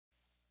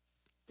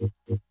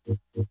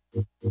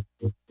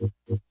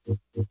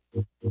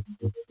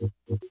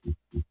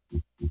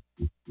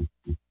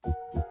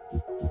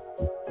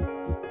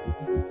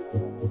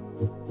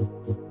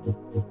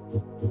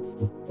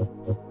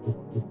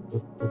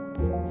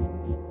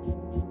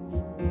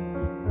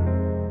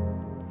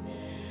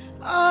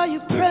Are you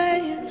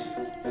praying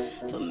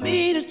for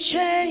me to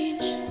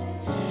change?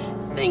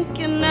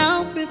 Thinking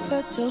I'll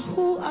revert to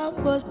who I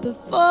was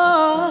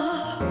before.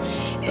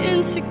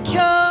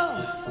 Insecure,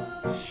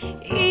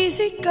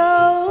 easy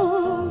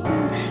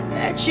going,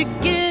 let you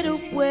get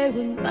away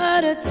with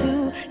murder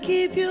to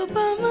keep you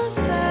by my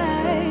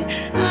side.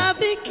 I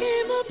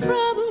became a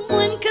problem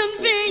when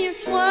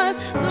convenience was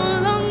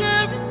no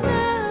longer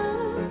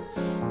enough.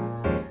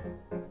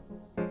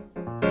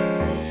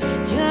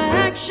 Your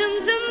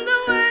actions and the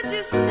words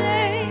you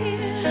say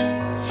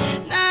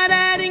not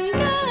adding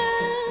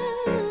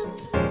up,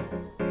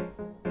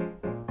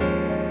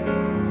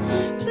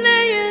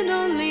 playing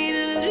only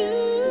to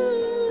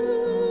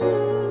lose.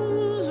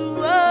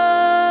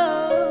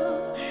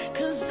 Whoa,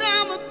 'cause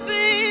I'm a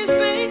beast,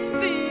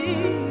 baby.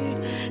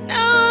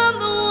 Now I'm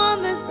the one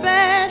that's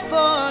bad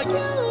for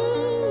you.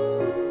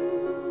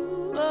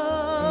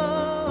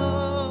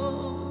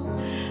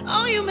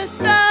 Oh, you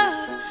messed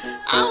up.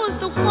 I was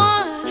the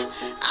one.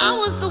 I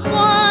was the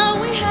one.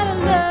 We had a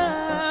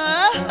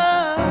love,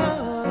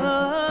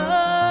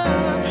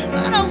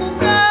 but I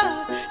woke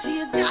up, see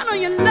you down on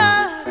your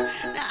luck.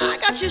 Now I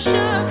got you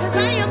shook, 'cause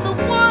I am the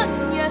one.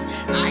 Yes,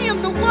 I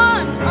am the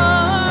one.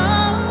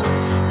 Oh,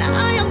 now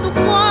I am the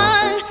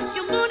one.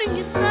 Your moon and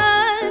your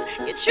sun.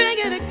 You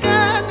triggered a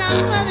gun. Now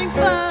I'm having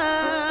fun.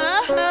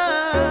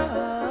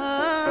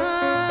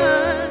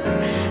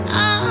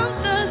 I'm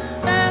the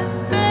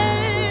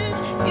savage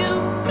you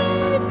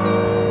made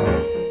me.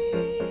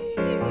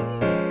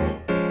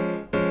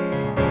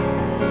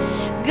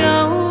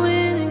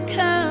 Going and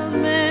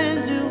coming,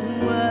 doing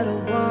what I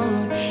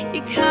want.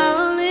 You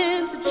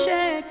calling to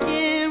check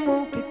in,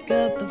 won't pick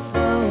up the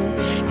phone.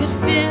 Could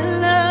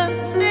fill up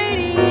the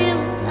stadium,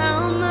 how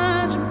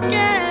much I'm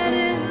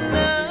getting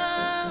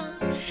love.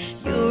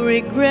 You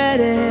regret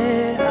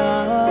it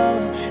all.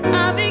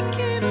 I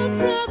became a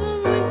problem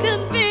when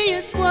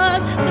convenience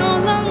was no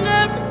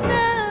longer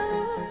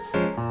enough.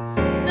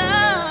 No,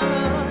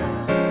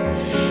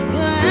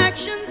 your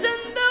actions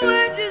and the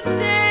words you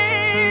say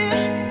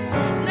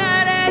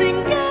not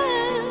adding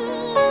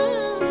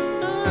up,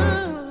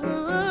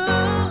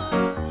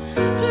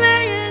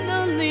 playing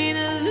only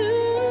to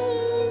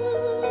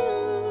lose.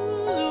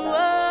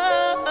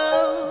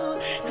 Whoa,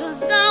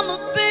 'cause I'm a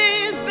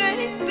beast,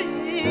 baby.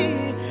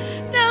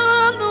 Now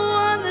I'm the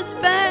one that's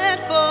bad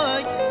for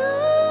you.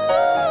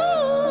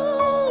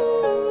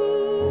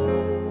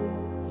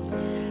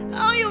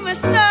 Oh, you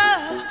messed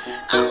up.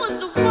 I was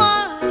the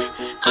one.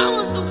 I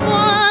was the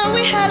one.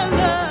 We had a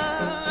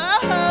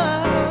love,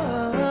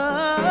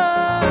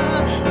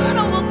 but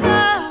I woke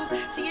up,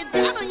 see you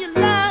down on your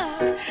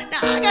luck.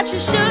 Now I got you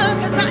shook,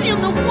 'cause I am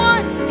the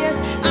one. Yes,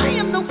 I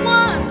am the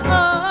one.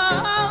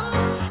 Oh,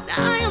 now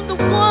I am the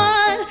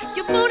one.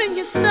 Your moon and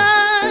your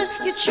sun.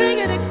 You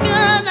triggered a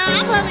gun. Now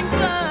I'm having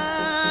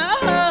fun.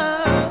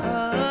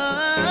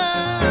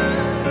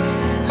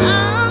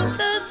 I'm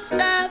the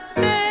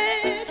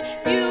savage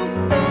you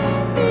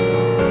made me.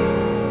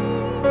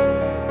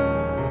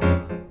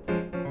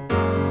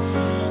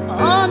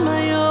 On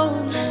my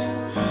own,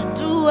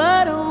 do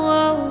what I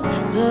want,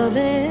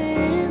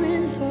 loving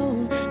this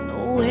throne, no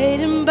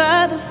waiting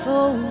by the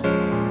phone,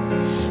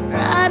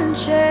 writing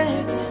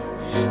checks,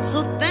 so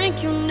thank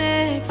you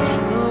next,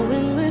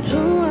 going with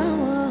who I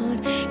want,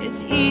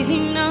 it's easy,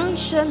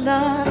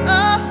 nonchalant,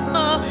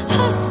 oh,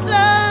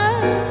 hustler,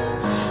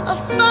 a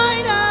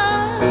fighter,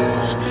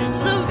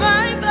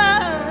 survivor,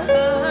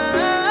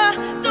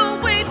 don't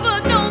wait for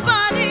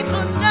nobody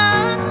for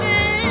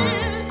nothing,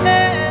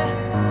 yeah.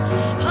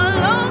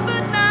 Alone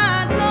but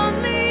not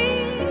lonely,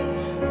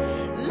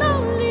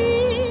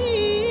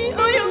 lonely.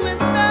 Oh, you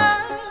messed up.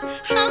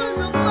 I was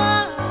the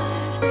one.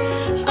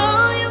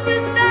 Oh, you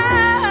messed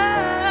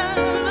up.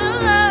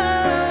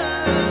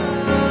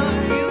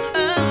 You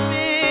hurt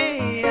me.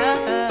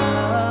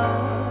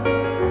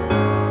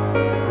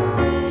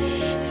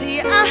 See,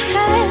 I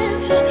had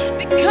to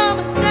become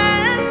a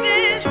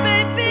savage,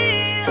 baby.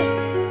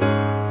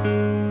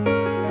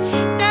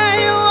 Now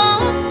you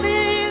want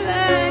me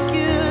like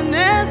you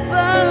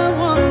never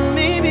wanted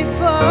me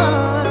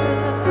before.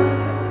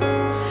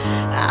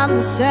 I'm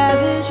the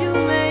savage you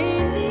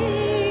made me.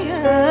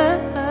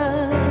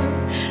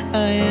 I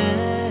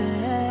am.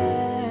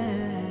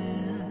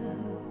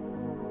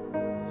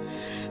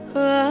 Oh,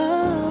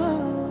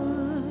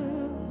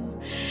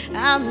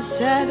 I'm the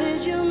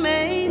savage you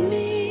made me.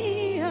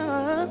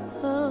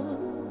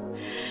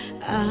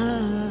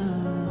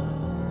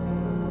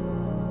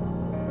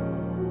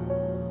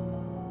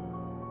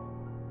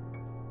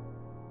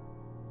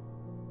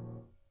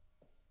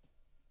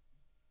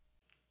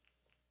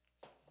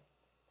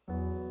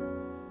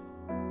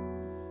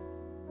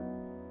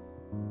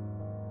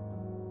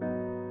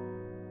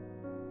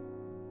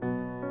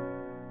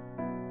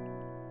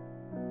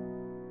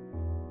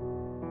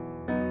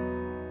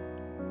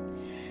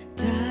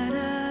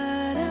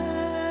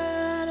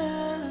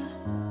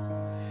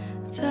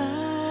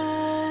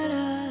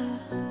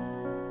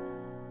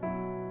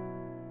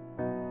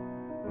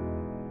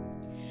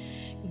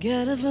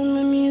 Gotta find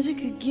my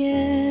music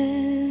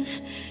again.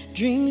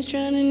 Dreams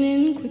drowning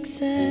in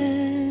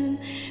quicksand.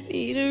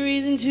 Need a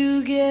reason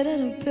to get out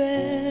of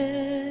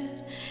bed.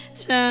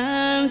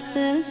 Time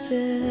standing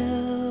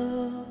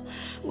still,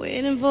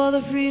 waiting for the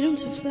freedom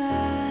to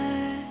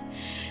fly.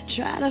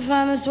 Trying to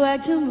find the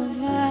swag to my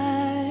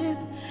vibe.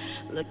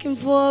 Looking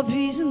for a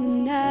peace in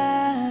the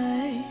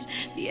night.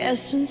 The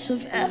essence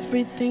of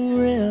everything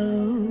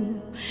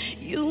real.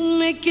 You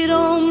make it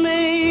all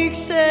make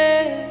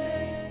sense.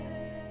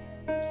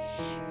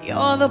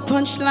 You're the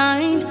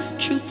punchline,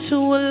 true to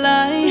a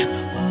lie.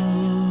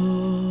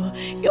 Oh,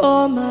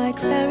 you're my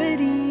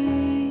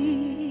clarity.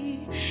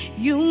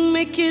 You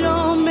make it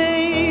all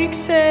make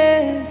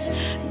sense.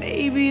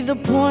 Maybe the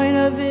point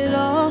of it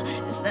all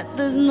is that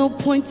there's no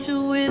point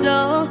to it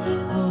all.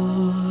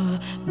 Oh,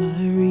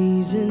 my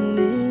reason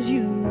is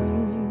you.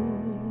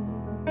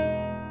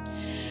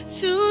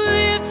 To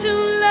live, to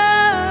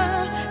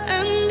love,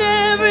 and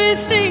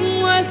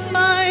everything worth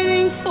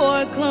fighting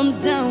for comes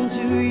down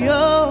to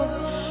you.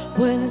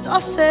 When it's all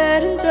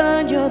said and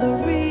done, you're the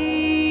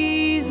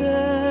reason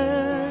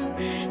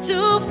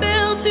to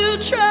feel, to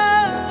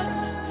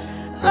trust.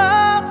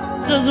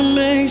 Oh, doesn't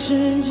make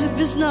sense if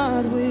it's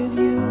not with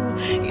you.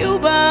 You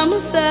by my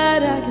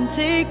side, I can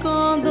take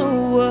on the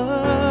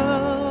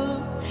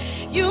world.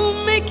 You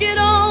make it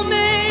all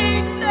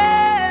make sense.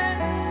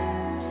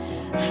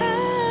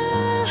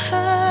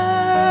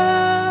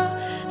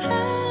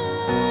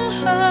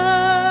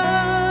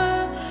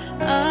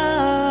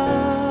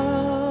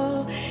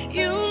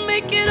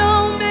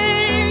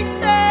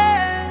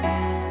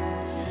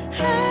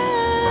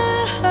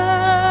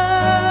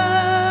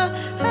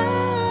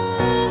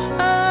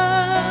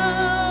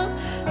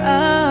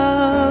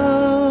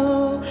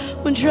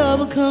 When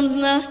trouble comes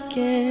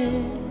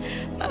knocking,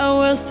 my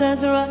world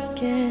starts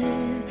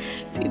rocking.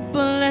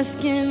 People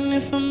asking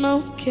if I'm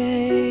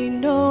okay.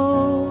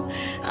 No,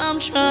 I'm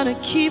trying to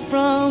keep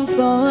from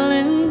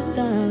falling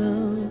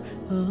down.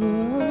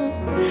 Oh,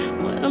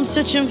 when I'm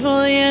searching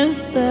for the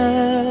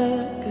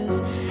answer,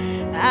 'cause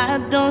I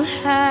don't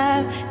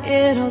have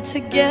it all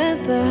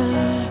together.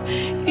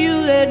 You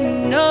let me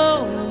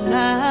know I'm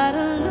not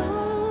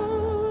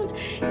alone.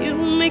 You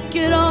make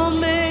it all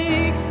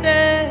make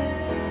sense.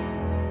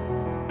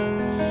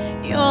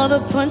 You're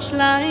the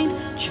punchline,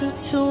 true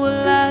to a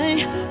lie.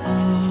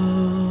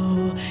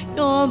 Oh,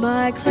 you're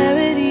my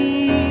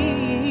clarity.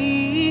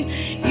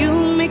 You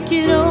make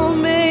it all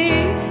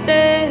make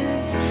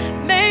sense.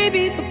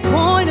 Maybe the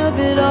point of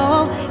it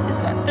all is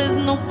that there's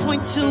no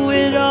point to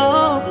it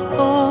all.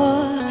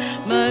 Oh,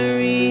 my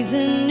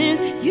reason is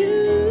you.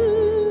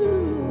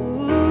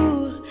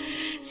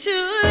 To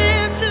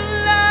live, to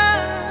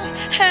love,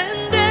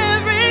 and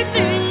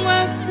everything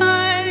worth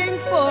fighting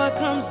for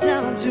comes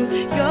down to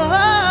your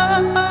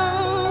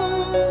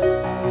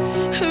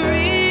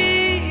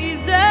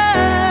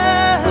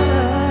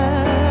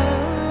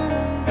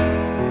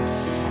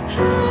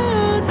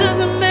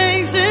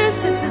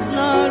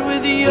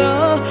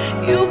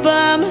you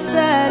by my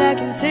side, I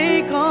can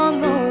take on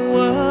the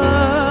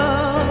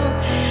world.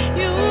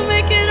 You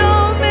make it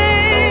all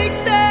make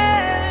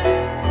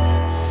sense.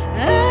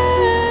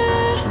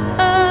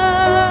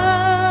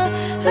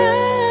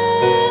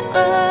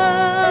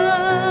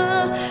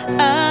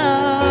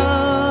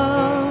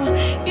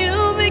 You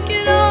make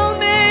it all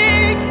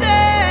make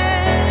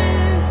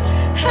sense.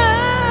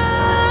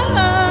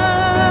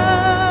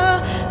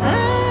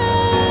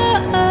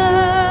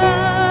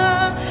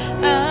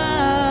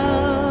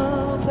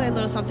 Play a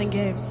little something,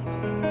 Gabe.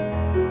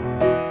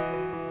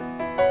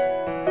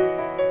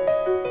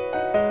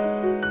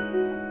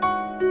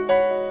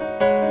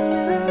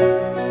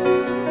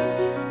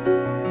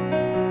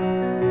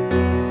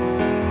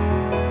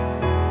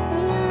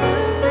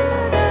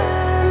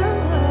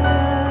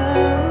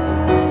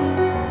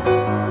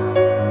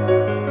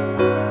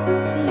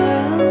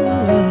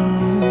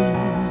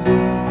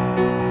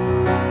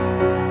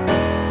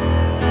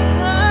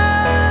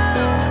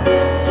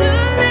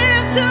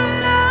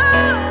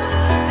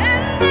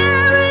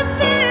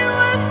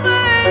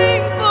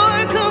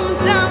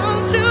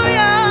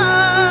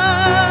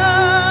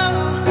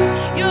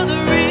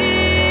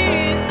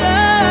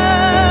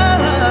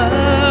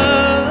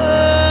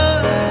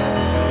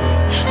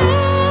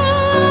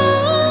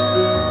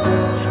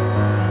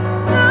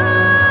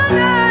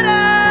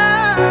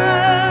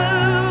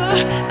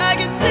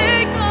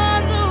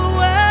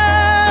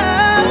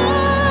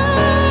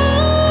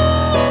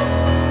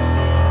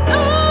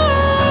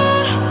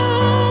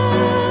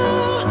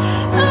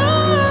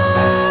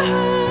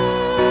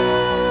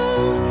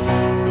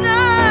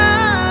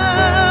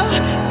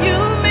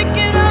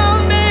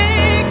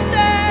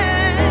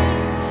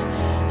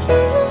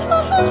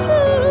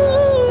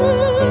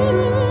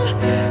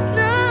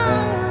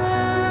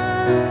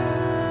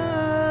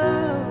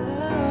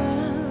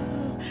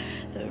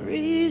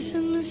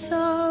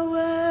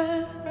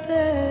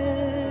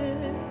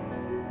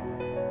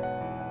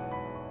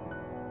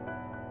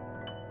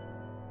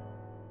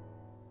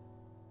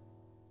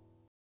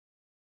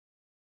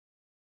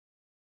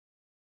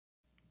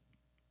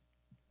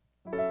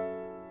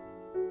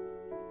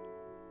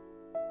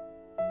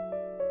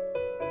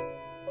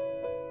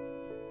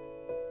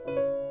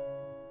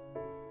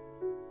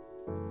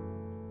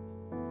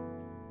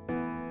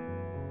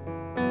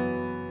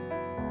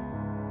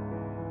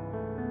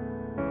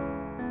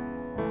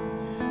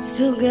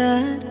 Still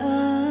got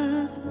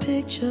a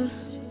picture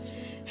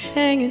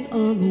hanging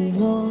on the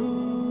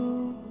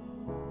wall,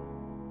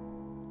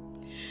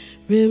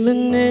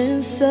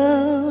 reminisce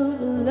of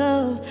a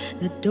love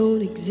that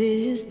don't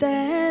exist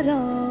at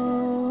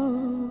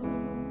all.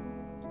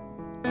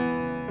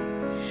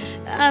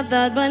 I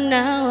thought by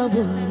now I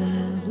would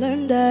have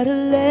learned how to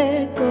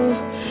let go,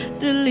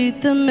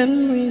 delete the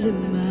memories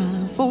in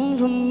my phone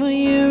from a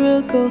year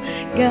ago.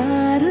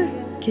 Gotta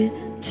get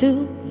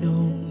to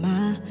know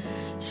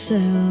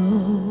myself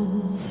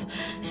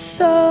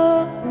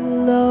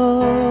solo.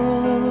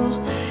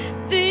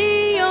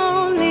 The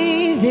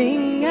only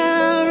thing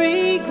I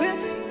regret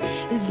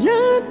is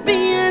not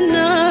being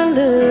a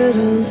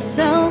little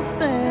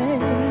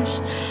selfish.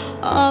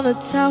 All the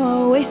time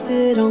I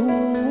wasted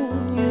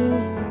on you,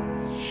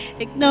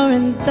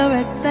 ignoring the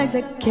red flags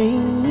that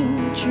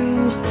came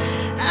true.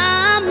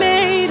 I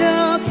made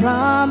a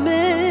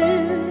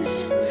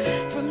promise,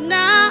 from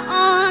now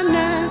on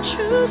I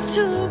choose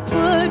to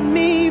put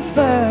me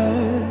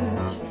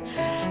first.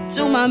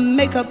 Do my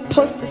makeup,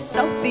 post a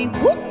selfie,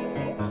 whoop.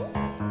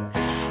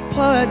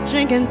 Pour a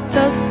drink and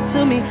toast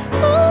to me.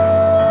 Ooh,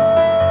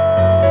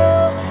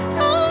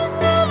 I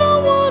never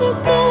wanna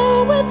go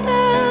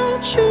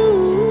without you,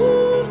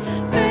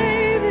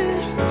 baby.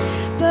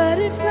 But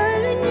if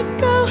letting you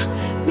go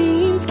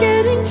means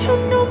getting to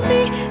know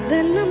me,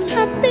 then I'm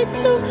happy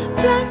to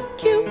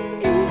block you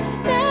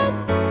instead.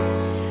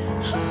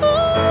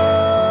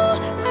 Oh,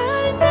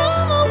 I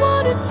never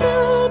wanted to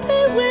be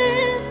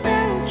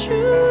without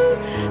you,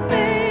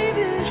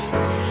 baby.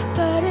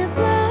 But if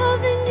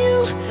loving you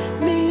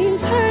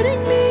means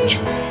hurting me,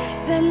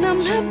 then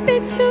I'm happy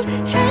to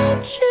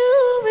hate you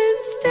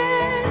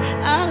instead.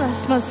 I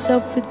lost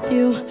myself with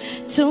you,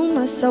 to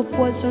myself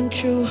was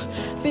untrue,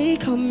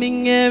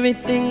 becoming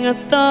everything I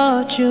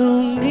thought you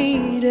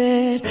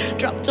needed.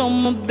 Dropped all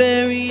my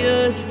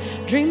barriers,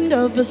 dreamed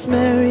of us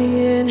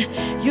marrying.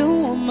 You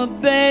were my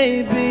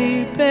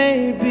baby,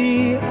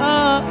 baby,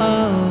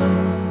 oh.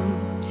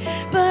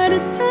 But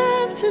it's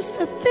time to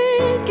start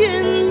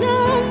thinking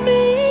of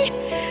me,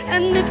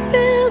 and it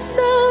feels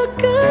so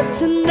good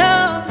to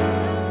know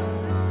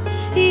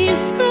you're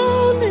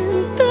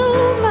scrolling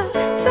through my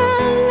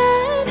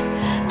timeline.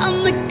 I'm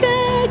the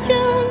girl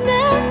you'll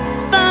never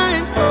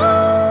find.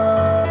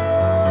 Ooh,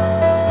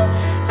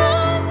 I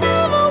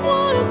never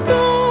wanna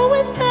go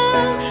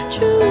without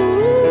you,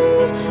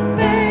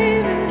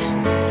 baby.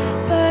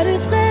 But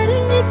if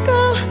letting you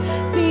go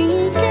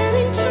means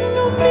getting to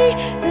know me,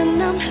 then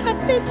I'm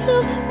happy to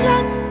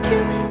block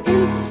you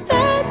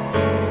instead.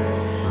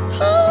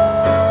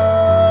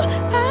 Ooh,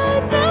 I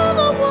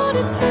never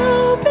wanted to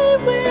be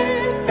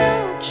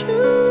without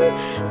you,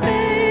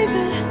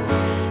 baby.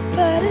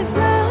 But if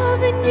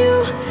loving you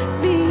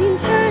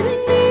means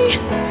hurting me,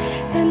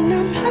 then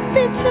I'm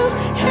happy to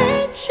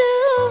hate you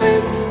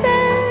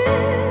instead.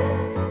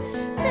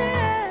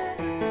 Yeah.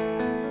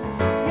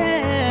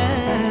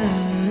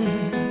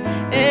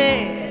 Hey,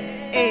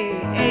 hey,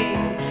 hey.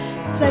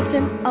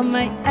 Flexing on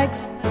my ex,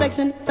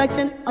 flexing,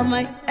 flexing on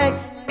my ex,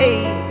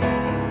 hey.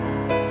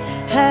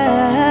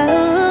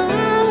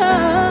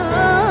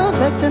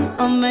 Flexing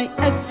on my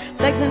ex,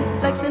 flexing,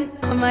 flexing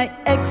on my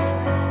ex.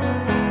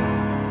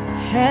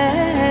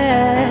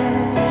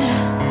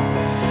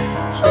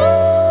 Ooh,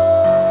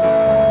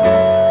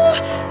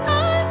 I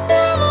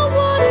never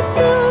wanted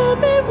to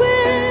be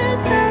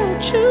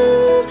without you,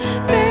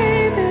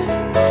 baby.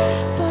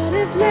 But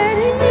if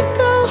letting you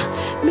go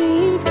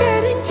means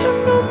getting to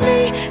know me,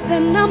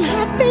 then I'm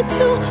happy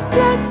to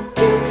block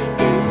you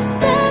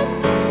instead.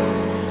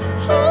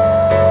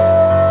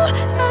 Ooh,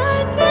 I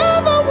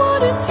never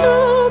wanted to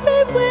be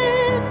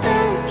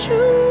without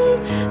you,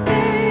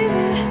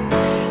 baby.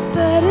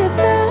 But if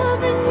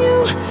loving you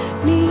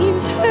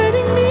means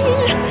hurting me,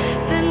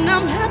 then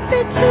I'm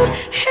happy to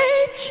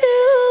hate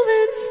you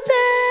instead.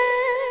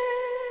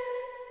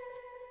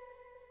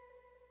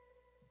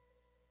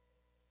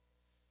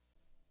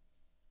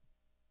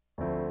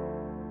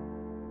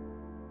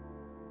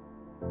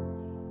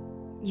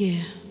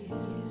 Yeah.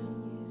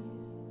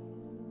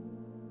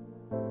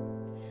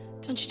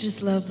 Don't you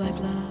just love black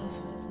love?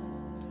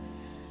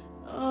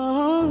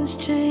 Oh, it's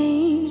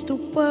changed the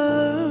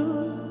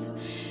world.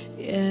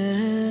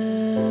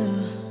 Yeah.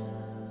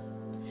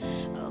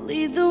 I'll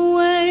lead the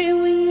way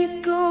when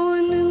you're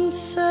going in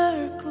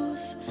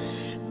circles.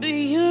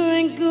 Be your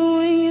anchor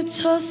when you're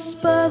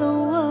tossed by the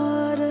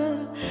water.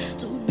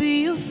 Don't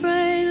be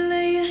afraid,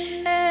 lay your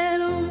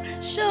head on my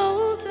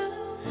shoulder.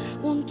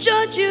 Won't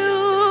judge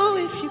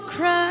you if you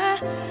cry.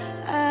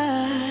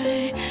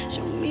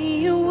 Show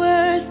me your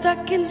worst, I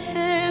can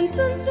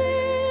handle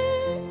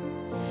it.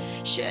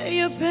 Share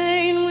your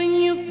pain when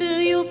you feel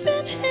you've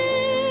been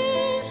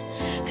hit.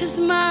 'Cause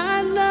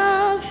my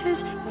love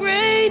is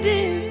great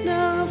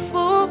enough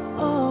for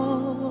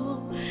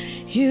all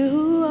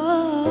you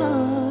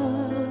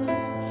are.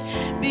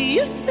 Be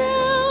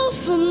yourself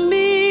for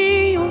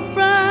me,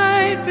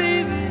 alright,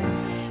 baby.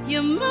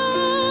 You're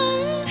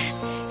mine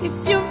if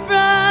you're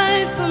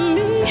right for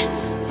me,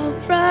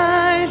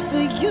 alright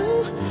for you.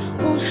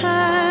 Won't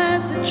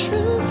hide the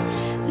truth.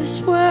 This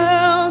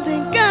world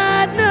ain't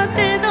got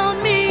nothing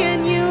on me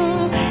and you.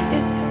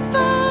 If you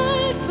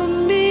fight for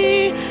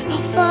me,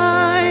 I'll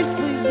fight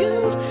for you.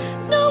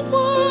 No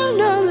one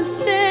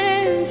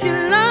understands you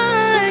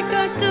like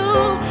I do.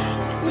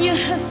 When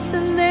you're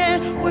hustling there,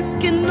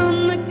 working on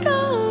the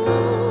go.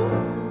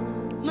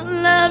 My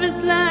love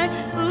is like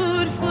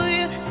food for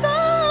your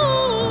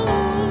soul.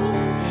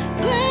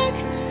 Black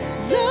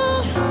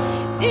love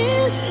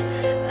is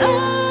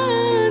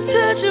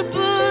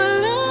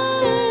untouchable,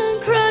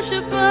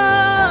 uncrushable,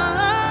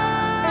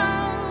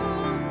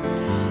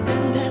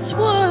 and that's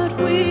what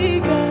we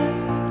got.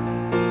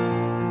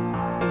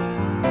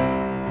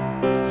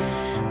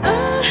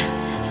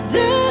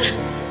 Under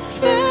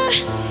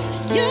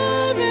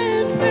fire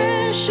and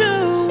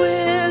pressure,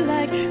 we're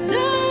like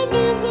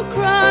diamonds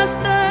across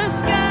the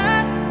sky.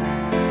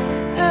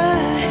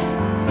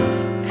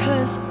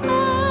 'Cause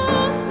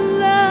our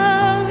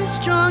love is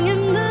strong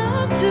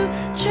enough to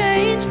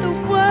change the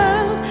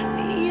world.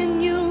 Me and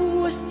you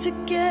was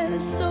together,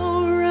 so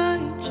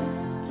righteous.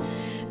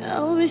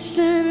 I'll be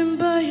standing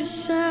by your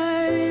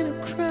side in a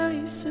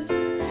crisis.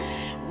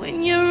 When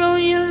you're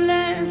on your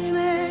last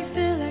leg,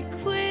 feel like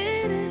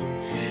quitting,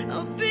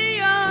 I'll be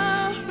your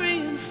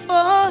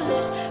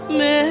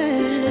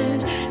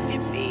reinforcement.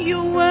 Give me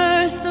your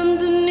worst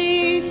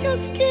underneath your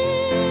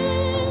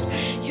skin.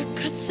 Your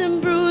cuts and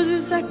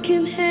bruises, I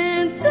can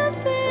handle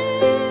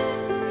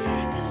them.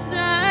 'Cause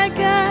I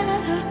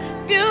got a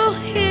few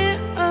here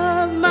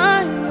of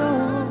my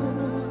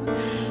own.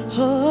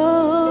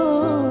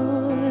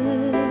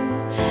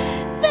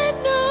 They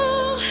know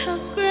how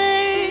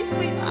great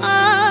we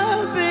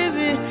are,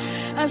 baby.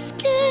 Our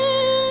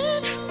skin,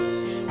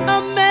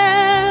 our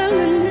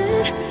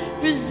melanin,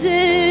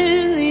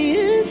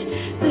 resilience,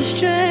 the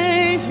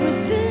strength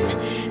within.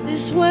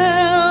 This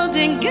world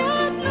ain't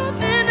got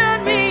nothing on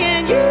me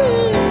and you.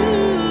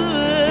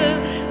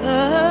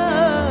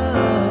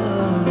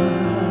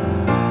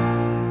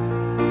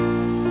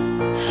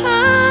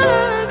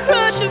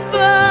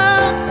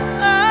 Uncrushable,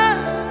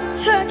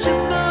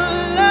 untouchable,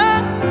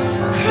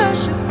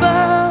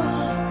 uncrushable.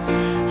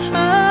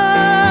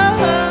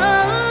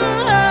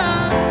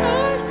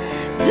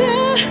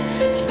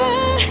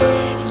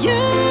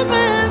 Fire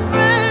and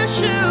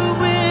pressure,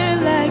 we're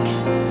like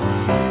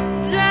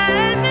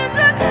diamonds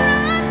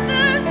across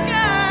the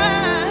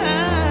sky.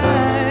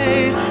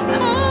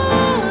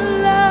 Our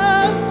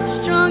love is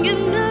strong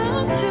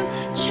enough to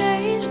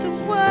change the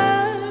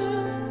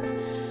world.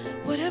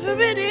 Whatever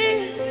it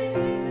is,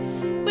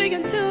 we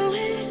can do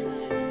it.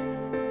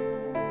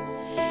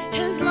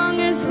 As long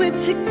as we're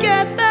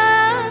together,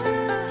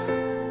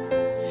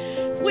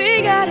 we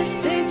gotta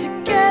stay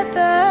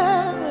together.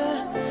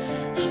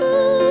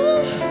 Ooh.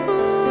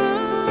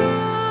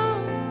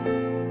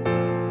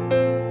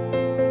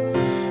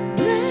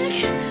 Black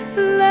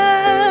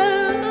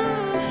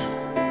love,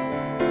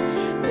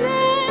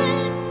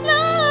 black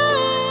love.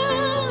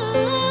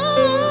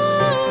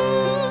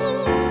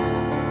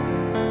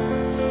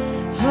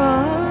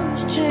 Oh,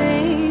 it's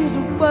changed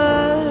the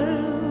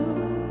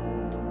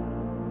world.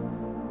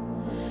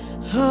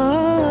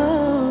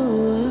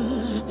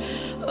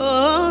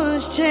 Oh,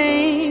 it's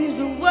changed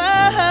the world.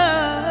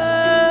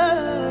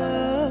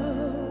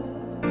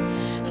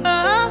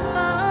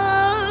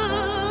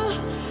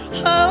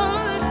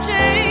 It's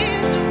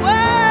changed the world.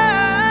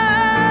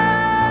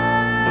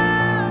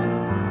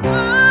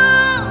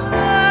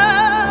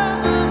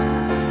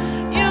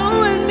 You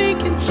and me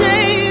can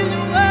change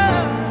the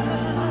world.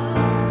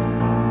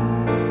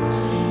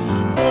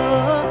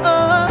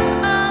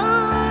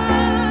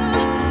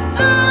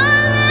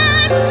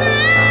 Let's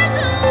change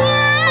the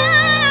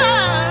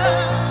world.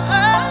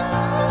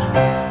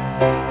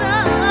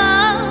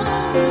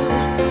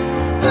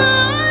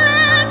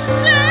 Let's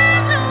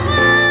change the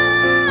world.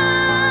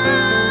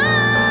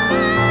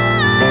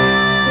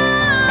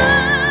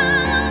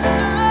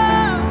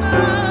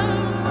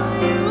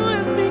 You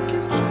and me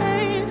can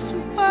change the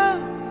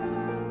world.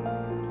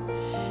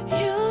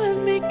 You and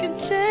me can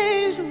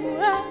change the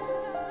world.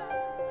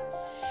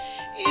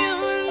 You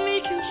and me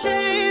can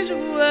change the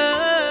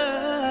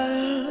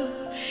world.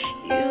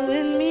 You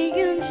and me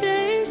can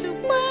change the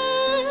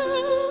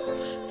world.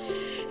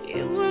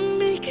 You and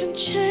me can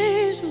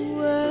change the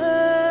world.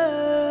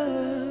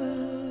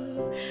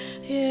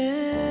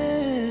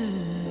 Yeah.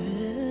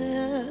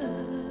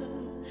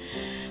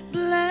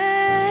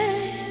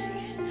 Black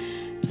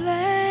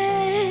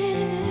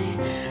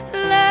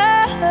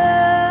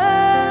love.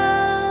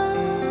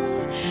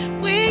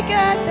 We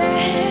got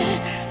that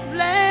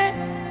black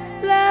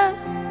love,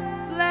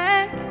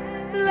 black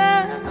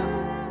love.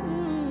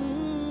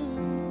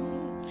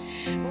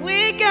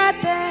 We got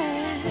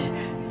that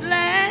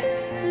black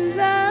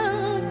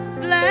love,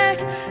 black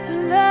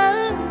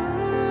love.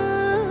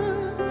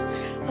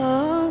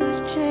 Oh,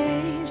 let's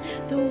change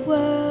the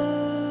world.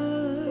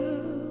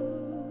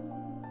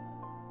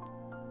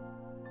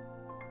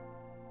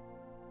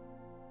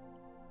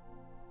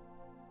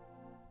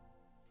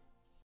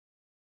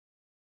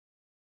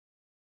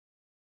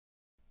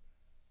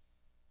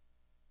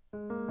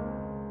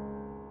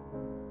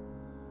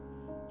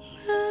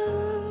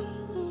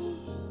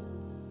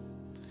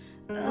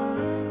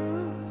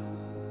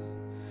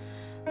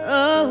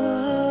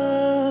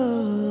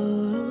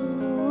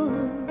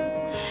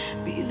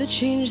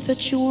 change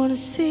that you wanna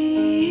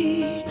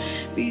see.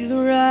 Be the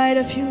ride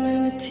of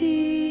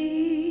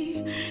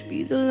humanity.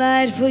 Be the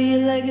light for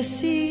your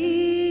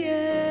legacy,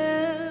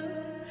 yeah.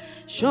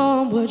 Show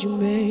 'em what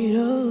you're made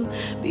of.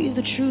 Be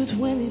the truth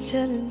when they're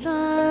telling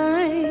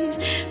lies.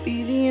 Be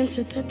the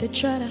answer that they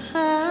try to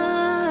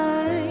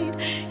hide.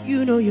 You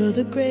know you're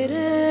the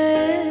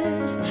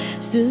greatest,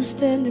 still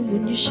standing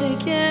when you're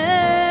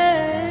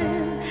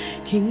shaking.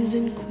 Kings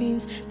and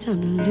queens, time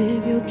to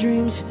live your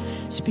dreams.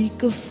 Speak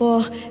of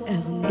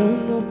forever,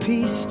 no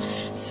peace.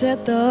 Set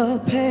the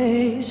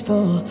pace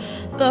for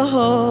the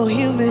whole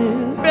human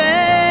race.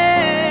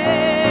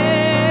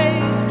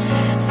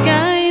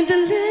 Sky ain't the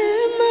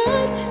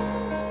limit.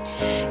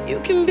 You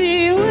can be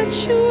what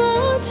you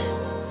want.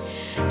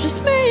 Just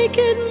make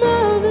it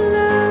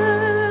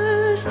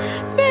marvelous.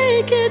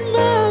 Make it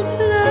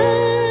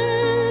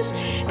marvelous.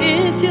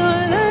 It's your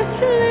life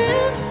to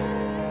live.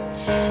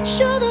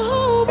 Show the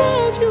whole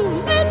world you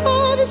were meant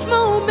for this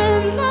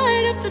moment.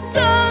 Light up the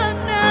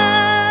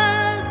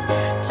darkness.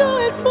 Do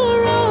it for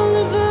all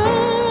of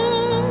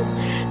us.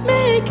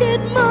 Make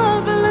it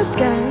marvelous.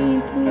 Sky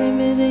ain't the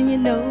limit, and you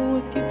know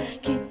if you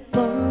keep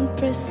on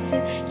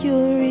pressing,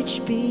 you'll reach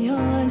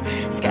beyond.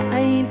 Sky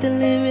ain't the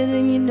limit,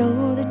 and you know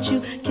that you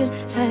can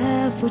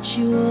have what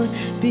you want,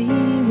 be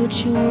what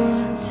you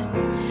want.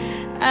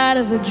 Out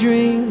of a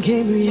dream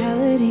came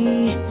reality.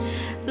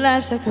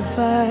 Life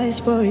sacrifice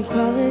for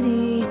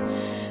equality.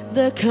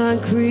 The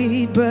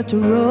concrete brought the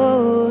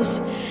rose.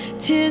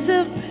 Tears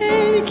of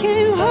pain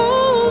became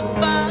hope.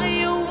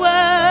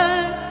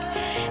 Firework,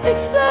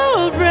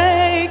 explode,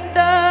 break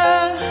the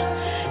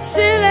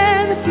seal,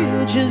 and the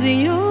future's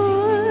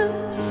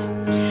yours.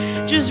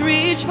 Just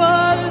reach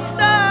for the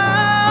stars.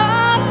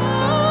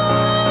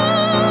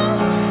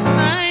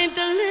 I ain't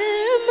the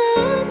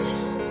limit.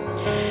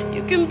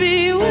 You can be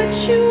what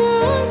you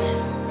want.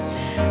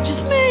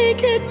 Just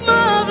make it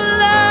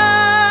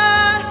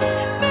marvelous.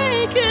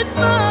 Make it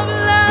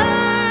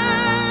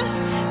marvelous.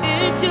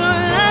 It's your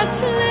life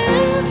to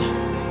live.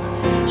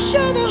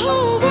 Show the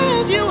whole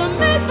world you were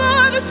made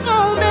for this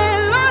moment.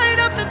 Light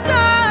up the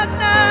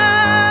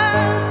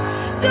darkness.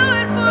 Do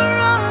it for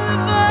all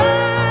of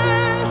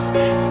us.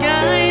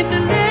 Sky ain't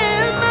the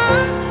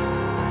limit.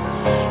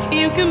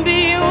 You can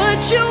be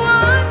what you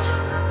want.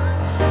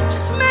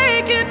 Just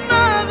make it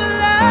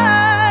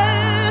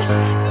marvelous.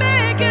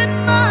 Make it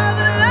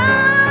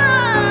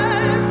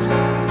marvelous.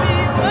 Be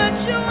what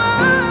you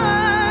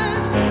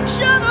want.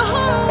 Show the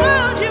whole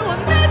world you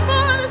were made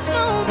for this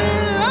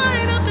moment.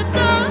 Light up the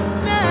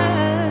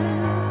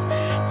darkness.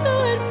 Do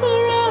it for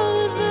all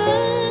of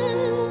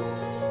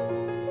us.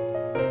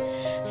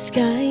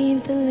 Sky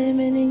ain't the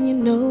limit, and you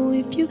know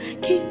if you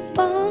keep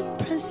on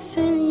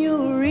pressing,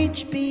 you'll reach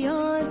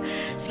beyond.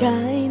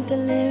 Sky ain't the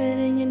limit,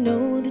 and you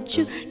know that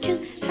you can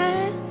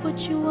have what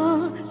you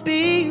want,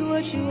 be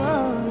what you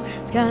want.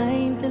 Sky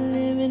ain't the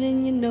limit, and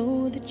you know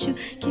that you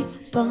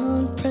keep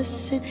on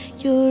pressing,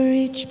 you'll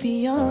reach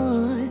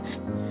beyond.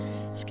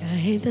 Sky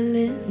ain't the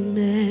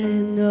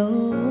limit, no.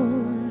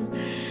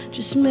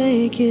 Just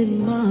make it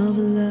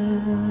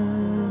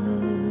marvelous.